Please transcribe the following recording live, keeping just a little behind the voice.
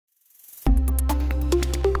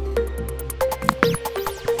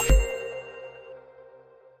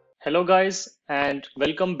Hello guys, and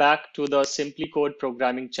welcome back to the SimpliCode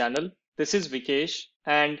programming channel. This is Vikesh,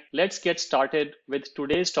 and let's get started with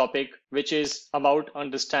today's topic, which is about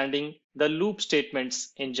understanding the loop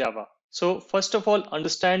statements in Java. So first of all,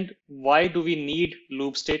 understand why do we need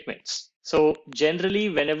loop statements? So generally,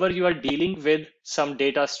 whenever you are dealing with some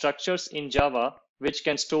data structures in Java, which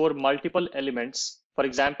can store multiple elements, for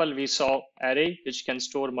example, we saw array, which can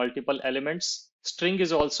store multiple elements. String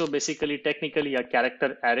is also basically technically a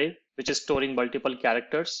character array, which is storing multiple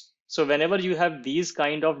characters. So whenever you have these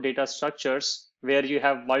kind of data structures where you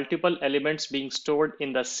have multiple elements being stored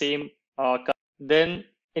in the same, then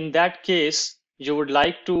in that case, you would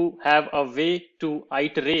like to have a way to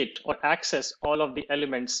iterate or access all of the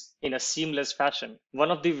elements in a seamless fashion. One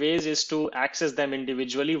of the ways is to access them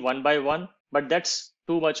individually one by one, but that's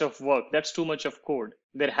too much of work. That's too much of code.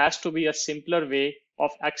 There has to be a simpler way of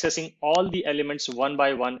accessing all the elements one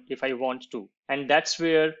by one if I want to. And that's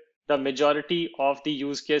where the majority of the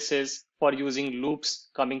use cases for using loops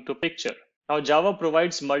coming to picture. Now, Java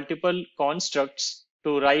provides multiple constructs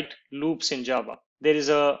to write loops in Java. There is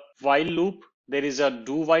a while loop, there is a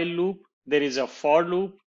do while loop, there is a for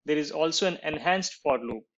loop, there is also an enhanced for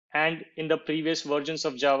loop. And in the previous versions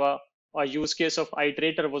of Java, a use case of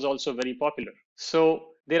iterator was also very popular. So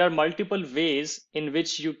there are multiple ways in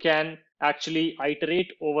which you can actually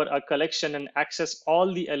iterate over a collection and access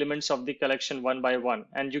all the elements of the collection one by one.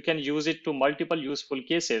 And you can use it to multiple useful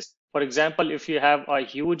cases. For example, if you have a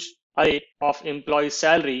huge array of employee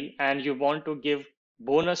salary and you want to give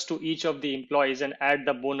bonus to each of the employees and add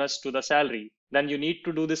the bonus to the salary, then you need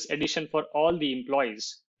to do this addition for all the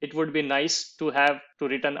employees. It would be nice to have to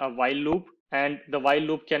return a while loop, and the while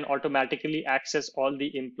loop can automatically access all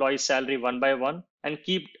the employee salary one by one and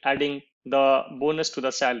keep adding the bonus to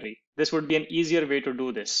the salary. This would be an easier way to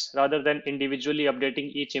do this rather than individually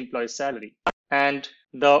updating each employee's salary. And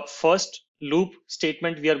the first loop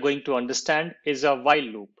statement we are going to understand is a while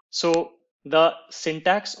loop. So the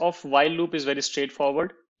syntax of while loop is very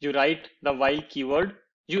straightforward. You write the while keyword,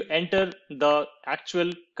 you enter the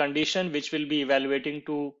actual condition which will be evaluating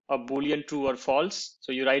to a Boolean true or false.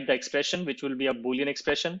 So you write the expression which will be a Boolean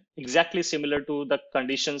expression, exactly similar to the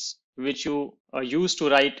conditions which you use to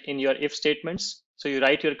write in your if statements. So you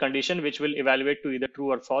write your condition which will evaluate to either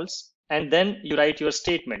true or false, and then you write your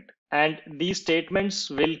statement. And these statements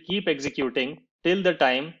will keep executing till the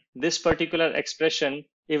time this particular expression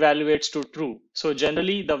evaluates to true. So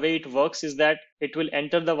generally the way it works is that it will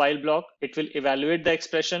enter the while block, it will evaluate the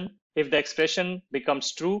expression. If the expression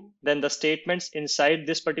becomes true, then the statements inside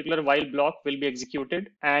this particular while block will be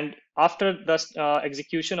executed. And after the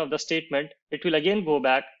execution of the statement, it will again go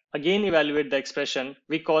back, again evaluate the expression.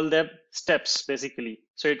 We call them steps basically.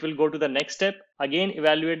 So it will go to the next step, again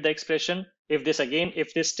evaluate the expression. If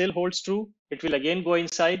this still holds true, it will again go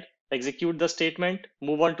inside, execute the statement,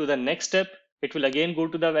 move on to the next step. It will again go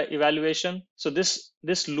to the evaluation. So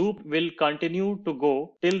this loop will continue to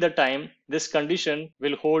go till the time this condition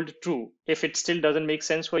will hold true. If it still doesn't make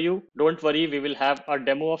sense for you, don't worry, we will have a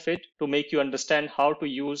demo of it to make you understand how to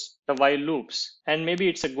use the while loops. And maybe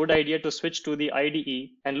it's a good idea to switch to the IDE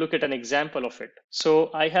and look at an example of it.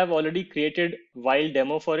 So I have already created while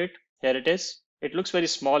demo for it. Here it is. It looks very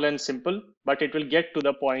small and simple, but it will get to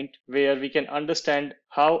the point where we can understand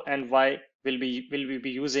how and why will we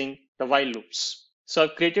be using the while loops. So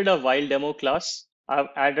I've created a while demo class. I've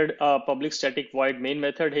added a public static void main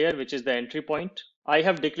method here, which is the entry point. I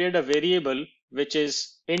have declared a variable which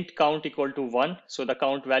is int count equal to 1. So the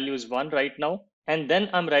count value is 1 right now. And then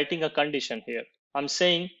I'm writing a condition here. I'm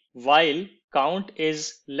saying while count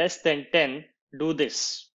is less than 10, do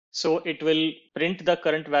this. So it will print the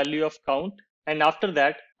current value of count. And after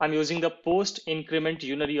that, I'm using the post increment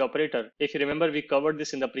unary operator. If you remember, we covered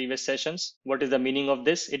this in the previous sessions. What is the meaning of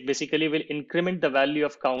this? It basically will increment the value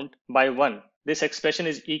of count by 1. This expression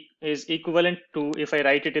is equivalent to if I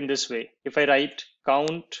write it in this way. If I write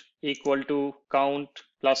count equal to count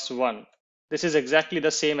plus 1. This is exactly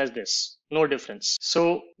the same as this, no difference.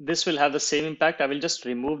 So this will have the same impact. I will just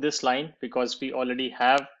remove this line because we already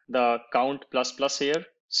have the count plus plus here.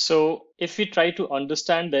 So if we try to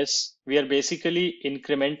understand this, we are basically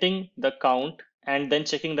incrementing the count and then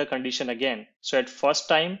checking the condition again. So at first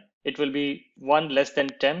time, it will be 1 less than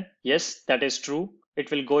 10. Yes, that is true. It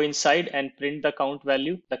will go inside and print the count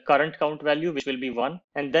value, the current count value, which will be 1.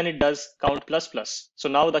 And then it does count plus plus. So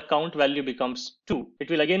now the count value becomes 2. It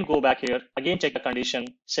will again go back here, again check the condition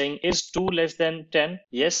saying is 2 less than 10?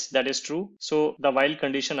 Yes, that is true. So the while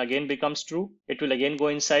condition again becomes true. It will again go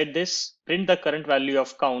inside this, print the current value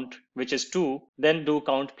of count, which is 2, then do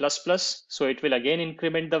count plus plus. So it will again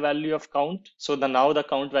increment the value of count. So now the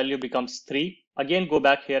count value becomes 3. again go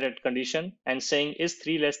back here at condition and saying is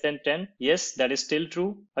 3 less than 10? Yes, that is still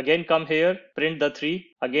true. Again come here, print the 3,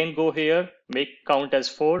 again go here, make count as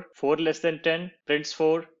 4, 4 less than 10, prints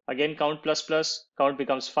 4, again count plus plus, count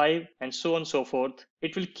becomes 5, and so on and so forth.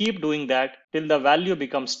 It will keep doing that till the value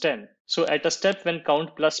becomes 10. So at a step when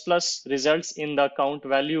count plus plus results in the count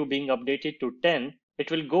value being updated to 10,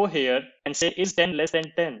 it will go here and say is 10 less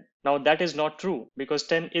than 10? Now that is not true because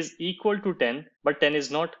 10 is equal to 10, but 10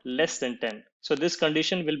 is not less than 10. So this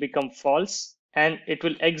condition will become false and it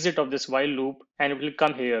will exit of this while loop and it will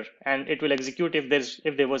come here and it will execute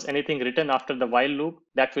if there was anything written after the while loop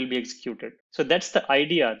that will be executed. So that's the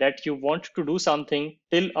idea, that you want to do something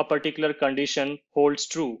till a particular condition holds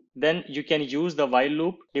true. Then you can use the while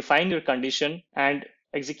loop, define your condition and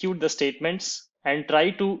execute the statements and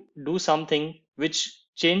try to do something which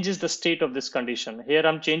changes the state of this condition. Here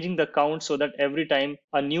I'm changing the count so that every time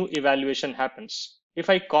a new evaluation happens. If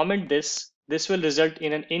I comment this will result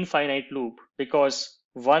in an infinite loop because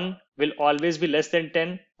 1 will always be less than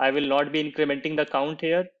 10. I will not be incrementing the count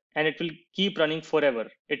here and it will keep running forever.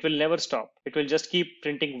 It will never stop. It will just keep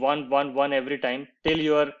printing 1, 1, 1 every time till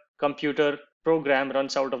your computer program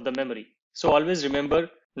runs out of the memory. So always remember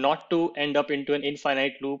not to end up into an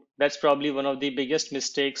infinite loop. That's probably one of the biggest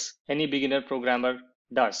mistakes any beginner programmer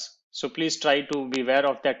does. So please try to be aware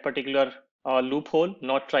of that particular loophole,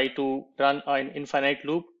 not try to run an infinite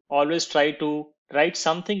loop. Always try to write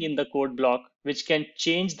something in the code block which can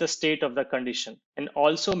change the state of the condition, and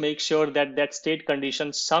also make sure that that state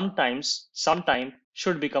condition sometime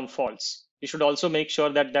should become false. You should also make sure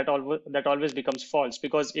that that always becomes false,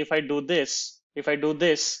 because if I do this,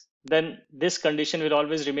 then this condition will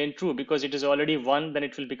always remain true because it is already 1, then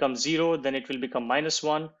it will become 0, then it will become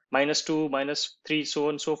 -1, -2, -3, so on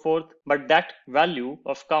and so forth. But that value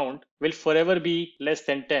of count will forever be less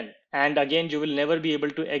than 10. And again, you will never be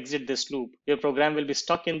able to exit this loop. Your program will be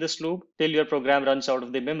stuck in this loop till your program runs out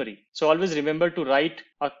of the memory. So always remember to write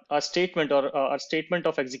a statement or a statement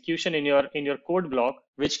of execution in your code block,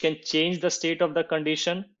 which can change the state of the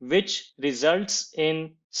condition, which results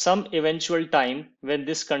in some eventual time when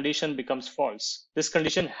this condition becomes false. This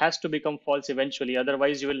condition has to become false eventually,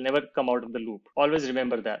 otherwise you will never come out of the loop. Always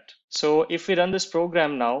remember that. So if we run this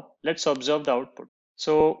program now, let's observe the output.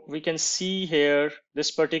 So we can see here this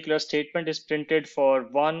particular statement is printed for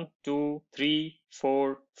 1, 2, 3,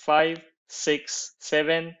 4, 5, 6,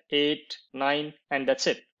 7, 8, 9, and that's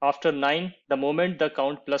it. After 9, the moment the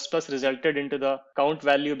count plus plus resulted into the count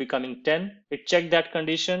value becoming 10, it checked that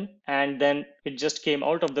condition and then it just came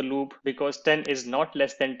out of the loop because 10 is not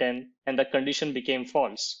less than 10 and the condition became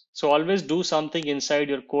false. So always do something inside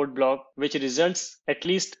your code block which results at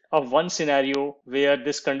least of one scenario where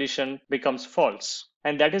this condition becomes false.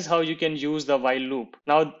 And that is how you can use the while loop.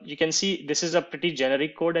 Now you can see this is a pretty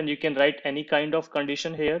generic code and you can write any kind of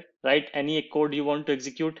condition here, write any code you want to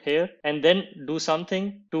execute here, and then do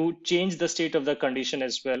something to change the state of the condition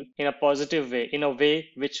as well in a positive way, in a way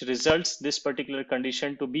which results this particular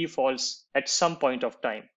condition to be false at some point of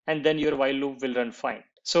time. And then your while loop will run fine.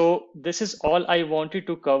 So this is all I wanted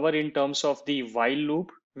to cover in terms of the while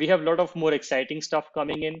loop. We have a lot of more exciting stuff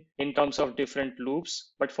coming in terms of different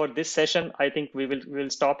loops. But for this session, I think we'll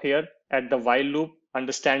stop here at the while loop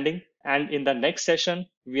understanding. And in the next session,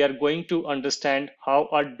 we are going to understand how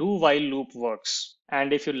a do while loop works.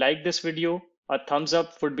 And if you like this video, a thumbs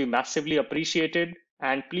up would be massively appreciated.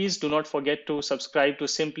 And please do not forget to subscribe to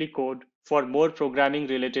SimpliCode for more programming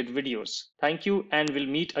related videos. Thank you, and we'll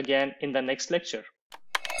meet again in the next lecture.